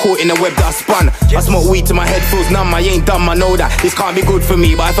girls that I caught in the web that I spun. I smoke weed till my head feels numb. I ain't dumb, I know that this can't be good for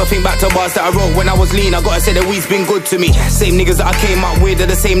me. But if I think back to bars that I wrote when I was lean, I gotta say the weed's been good to me. Same niggas that I came up with are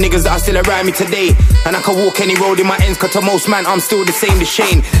the same niggas that are still around me today. And I can walk any road in my ends, cause to most man I'm still the same, the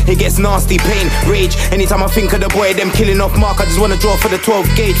Shane. It gets nasty, pain, rage. Anytime I think of the boy, them killing off Mark, I just wanna draw for the 12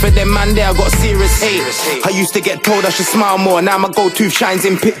 gauge. For them man there, I got serious hate. I used to get told I should smile more. Now my gold tooth shines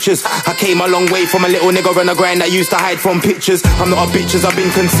in pictures. I came a long way from a little nigga on the grind that used to hide from pictures. I'm not a bitches, I've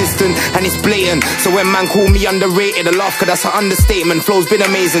been consistent and it's blatant. So when man call me underrated, I laugh cause that's an understatement. Flow's been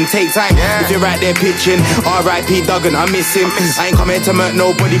amazing, take time if you're right there pitching. R.I.P. Duggan, I miss him. I ain't come here to murk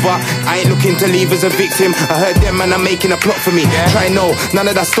nobody, but I ain't looking to leave as a victim. I heard them man are making a plot for me. Try no, none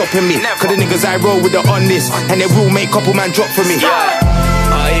of that stopping me. Cause the niggas I roll with are on this, and they will make couple man drop for me.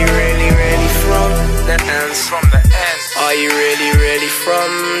 Are you really from the ends? Are you really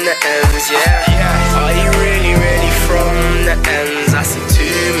from the ends? Are you really from the ends? I see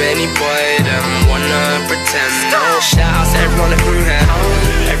too many boys them wanna pretend. Shout out to everyone that grew here,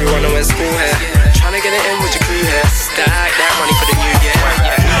 everyone that went to school here, trying to get it in with your crew here. Stack that money for the new year.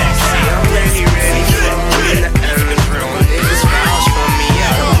 See, I'm really from the ends. Real niggas vouch for me.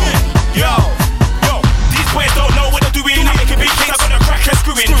 Yo, these boys don't know what they're doing. I'm making big things, I got a crack and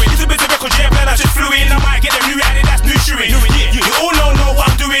screwing. It's a bit of record, plan I just flew in. I might get them new added, that's new shoeing. You all know what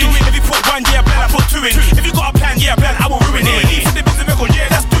I'm doing. If you put one, plan I put two in. If you got a plan, plan I will ruin it. It's a bit of record,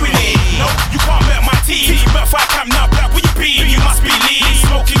 that's doing it. No, you can't hurt my team. But if I come now, black, will you be? You must be lean.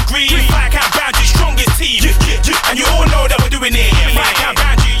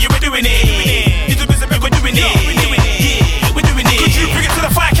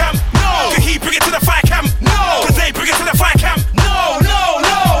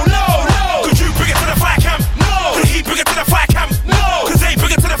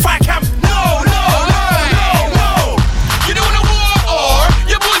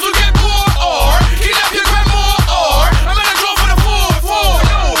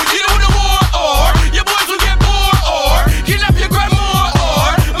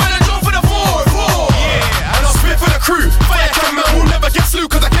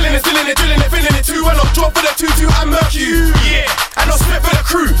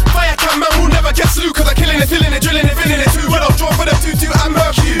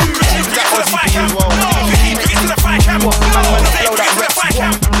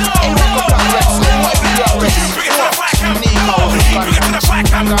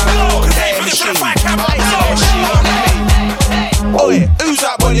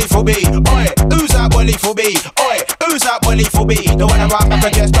 that bully for me? Oi, who's that bully for me? Oi, who's that bully for me? The one around back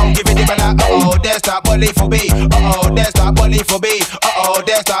and just don't give it a like, oh, there's that bully for me. Oh, there's that bully for me. Oh,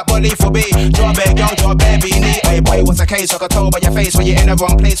 there's that bully for me. Drop it, girl, drop it, beanie. Hey boy, what's the case? I can tell by your face when you're in the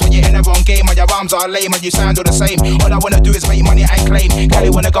wrong place, when you're in the wrong game, and your arms are lame and you sound all the same. All I wanna do is make money and claim.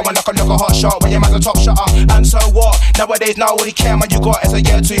 Kelly wanna go and knock a hot shot when your man's a top shotter. And so what? Nowadays, nobody care, man. You got is a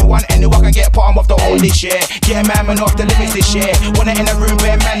year 2 in 1. Anyone can get bottom of the whole this year. Get man off the limits this year. Wanna in the room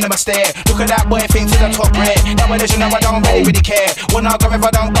where man never stare. Look at that boy, think to the top red. Nowadays, you know I don't really care. When I go if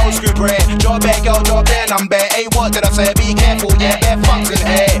I don't go screw bread. Drop it, girl, drop it, I'm bare. Hey, what did I say? Be careful, yeah, bare fucks in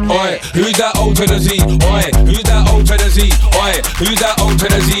here. Oi, who's that O to the Z? Oi, who's that O to the Z? Oi, who's that O to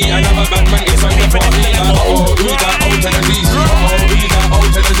the Z? Another bad man is on the party. Uh-oh, who's that O to the Z? Uh-oh, who's that O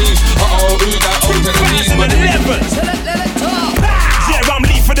to the Z? Uh-oh, who's that O to the Z? Yeah, I'm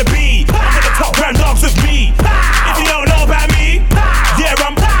Lee for the B. I'm for the top round dogs of me. If you don't know about me, yeah,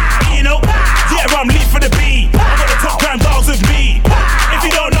 I'm, you know, yeah, I'm Lee for the B. I'm for the top round dogs of me. If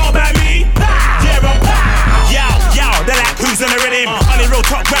you don't know about me, yeah, I'm, yo, they're like who's on the rhythm? Only real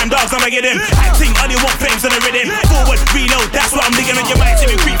top round dogs, I'ma get him. Acting, only want flames on the rhythm. Forward, reload, that's what I'm digging on your mic. See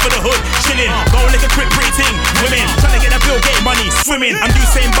me creep for the hood, chilling. Go like a quick breathing. Women, trying to get a bill, get money, swimming. I'm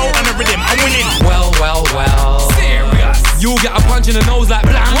Usain Bolt on the rhythm, I'm winning. Well. Serious. You'll get a punch in the nose like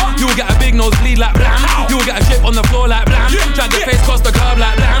blam. You'll get a big nose bleed like blam. You'll get a chip on the floor like blam. Drag the face across the curb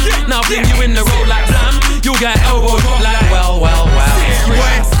like blam. Now fling you in the road like blam. You'll get elbow drop like well.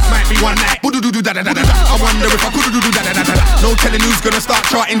 Might be one night. I wonder if I could do that. No telling who's gonna start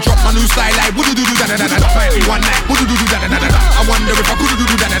charting. Drop my new style like that. Might be one night. I wonder if I could do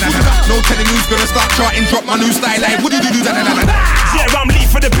that. No telling who's gonna start charting. Drop my new style like that. Yeah, I'm Lee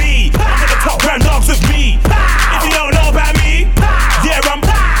for the B. I'm for the top round dogs of me. If you don't know about me, yeah, I'm,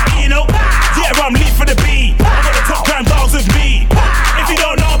 you know, yeah, I'm Lee for the B. I'm for the top round dogs of me. If you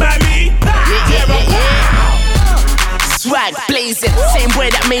don't know about me, yeah, I'm. Swag blazing, same way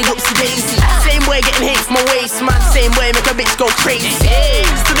that made up to Daisy. Same way getting hate from my waist, man. Same way make a bitch go crazy.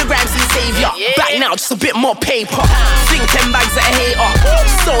 Still the grams and savior. Back now, just a bit more paper. Think 10 bags at a hater.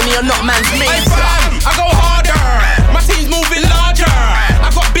 Sony or not man's made. I go harder, my team's moving larger. I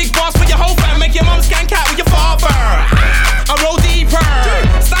got big bars for your whole fam. Make your mum scan cat with your father. I roll deeper,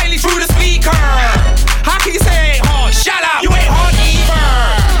 stylish through the speaker. How can you say it ain't hard? Shut up, you ain't hard either.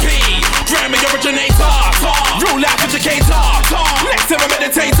 P, Grammy originator. Real life educator. Next time I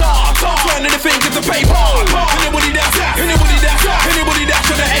meditator. Turning the fingers to paper. Anybody that's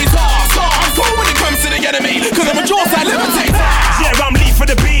to the hater. I'm cool when it comes to the enemy, cause I'm a jaw-side levitator. Yeah, I'm Lee for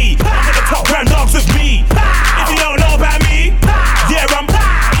the B. I'm for the top round dogs of me. If you don't know about me, yeah, I'm,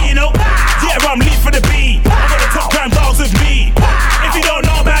 you know, yeah, I'm Lee for the B. I'm for the top round dogs of me. If you don't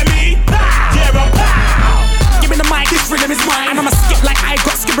know about me, yeah, I'm. Give me the mic, this rhythm is mine. I'ma skip like I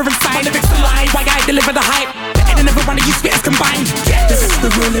got skipper inside. If it's the lie, why I deliver the hype? The end and every one of you spitters combined. This is the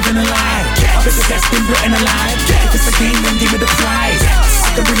real living alive. I'll be the best been written alive. If it's a game, then give me the prize.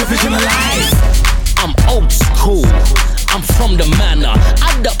 I can bring a vision alive. I'm old school, I'm from the manor.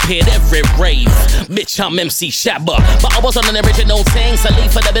 I'd appeared every rave. Bitch, I'm MC Shabba, but I was on an original thing. So leave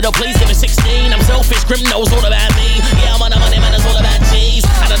for the middle, please give me 16. I'm selfish, Grim knows all about me. Yeah, I'm on the money, man, it's all about cheese.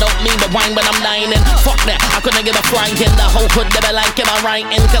 And I don't mean the wine when I'm dining. Fuck that, I couldn't give a frying. The whole hood never like am I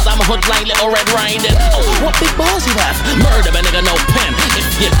writing? Cause I'm hood like Little Red Riding. Oh, what big balls you have? Murder, a nigga, no pen. If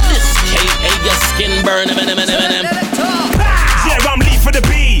you this K.A. your skin burn. Yeah, I'm